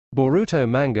Boruto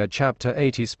Manga Chapter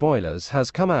 80 Spoilers has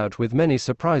come out with many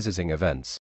surprising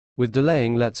events. With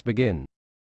delaying, let's begin.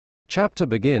 Chapter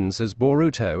begins as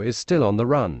Boruto is still on the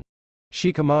run.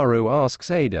 Shikamaru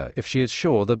asks Ada if she is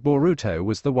sure that Boruto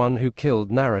was the one who killed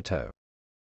Naruto.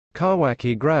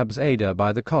 Kawaki grabs Ada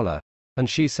by the collar, and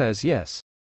she says yes.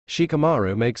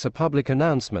 Shikamaru makes a public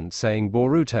announcement saying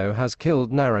Boruto has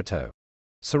killed Naruto.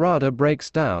 Sarada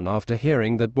breaks down after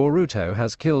hearing that Boruto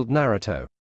has killed Naruto.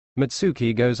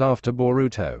 Mitsuki goes after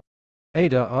Boruto.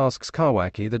 Ada asks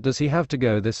Kawaki that does he have to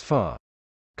go this far.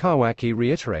 Kawaki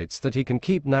reiterates that he can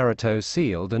keep Naruto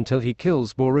sealed until he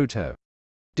kills Boruto.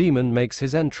 Demon makes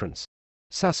his entrance.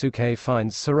 Sasuke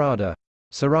finds Sarada.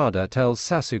 Sarada tells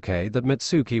Sasuke that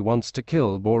Mitsuki wants to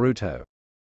kill Boruto.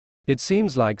 It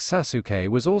seems like Sasuke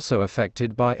was also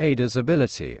affected by Ada's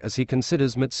ability, as he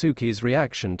considers Mitsuki's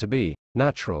reaction to be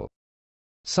natural.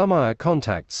 Sumire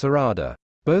contacts Sarada,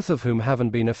 both of whom haven't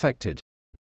been affected.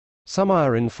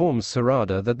 Sumire informs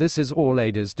Sarada that this is all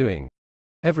Ada's doing.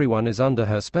 Everyone is under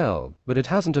her spell, but it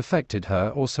hasn't affected her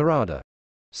or Sarada.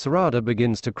 Sarada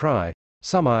begins to cry.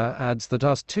 Sumire adds that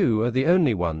us two are the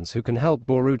only ones who can help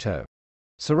Boruto.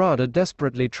 Sarada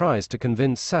desperately tries to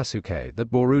convince Sasuke that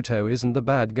Boruto isn't the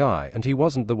bad guy and he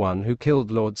wasn't the one who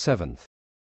killed Lord Seventh.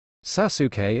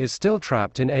 Sasuke is still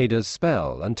trapped in Ada's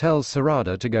spell and tells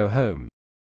Sarada to go home.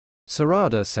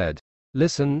 Sarada said,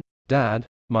 "Listen, Dad,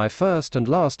 my first and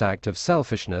last act of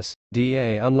selfishness,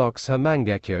 DA unlocks her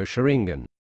Mangekyo Sharingan.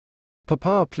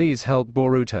 Papa, please help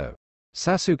Boruto."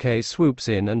 Sasuke swoops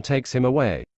in and takes him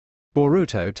away.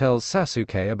 Boruto tells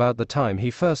Sasuke about the time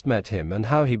he first met him and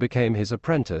how he became his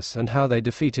apprentice and how they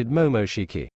defeated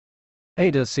Momoshiki.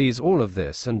 Ada sees all of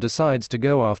this and decides to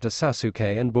go after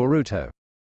Sasuke and Boruto.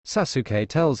 Sasuke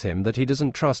tells him that he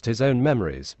doesn't trust his own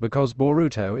memories because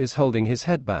Boruto is holding his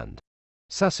headband.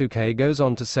 Sasuke goes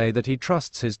on to say that he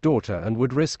trusts his daughter and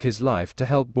would risk his life to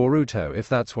help Boruto if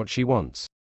that's what she wants.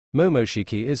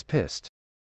 Momoshiki is pissed.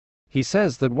 He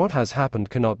says that what has happened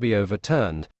cannot be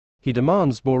overturned. He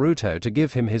demands Boruto to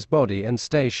give him his body and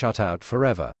stay shut out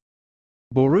forever.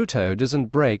 Boruto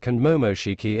doesn't break and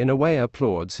Momoshiki in a way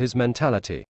applauds his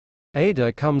mentality.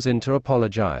 Ada comes in to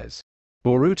apologize.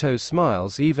 Boruto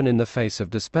smiles even in the face of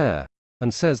despair,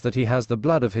 and says that he has the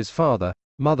blood of his father,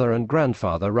 mother and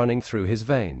grandfather running through his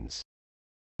veins.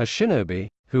 A shinobi,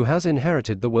 who has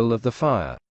inherited the will of the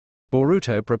fire.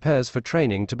 Boruto prepares for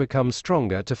training to become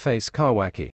stronger to face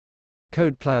Kawaki.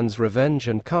 Code plans revenge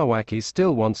and Kawaki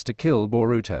still wants to kill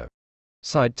Boruto.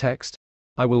 Side text: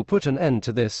 I will put an end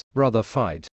to this, brother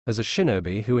fight. As a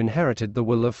shinobi who inherited the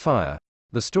will of fire,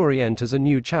 the story enters a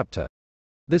new chapter.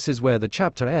 This is where the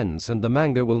chapter ends and the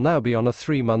manga will now be on a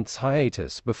 3-month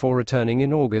hiatus before returning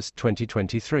in August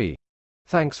 2023.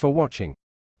 Thanks for watching.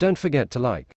 Don't forget to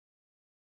like,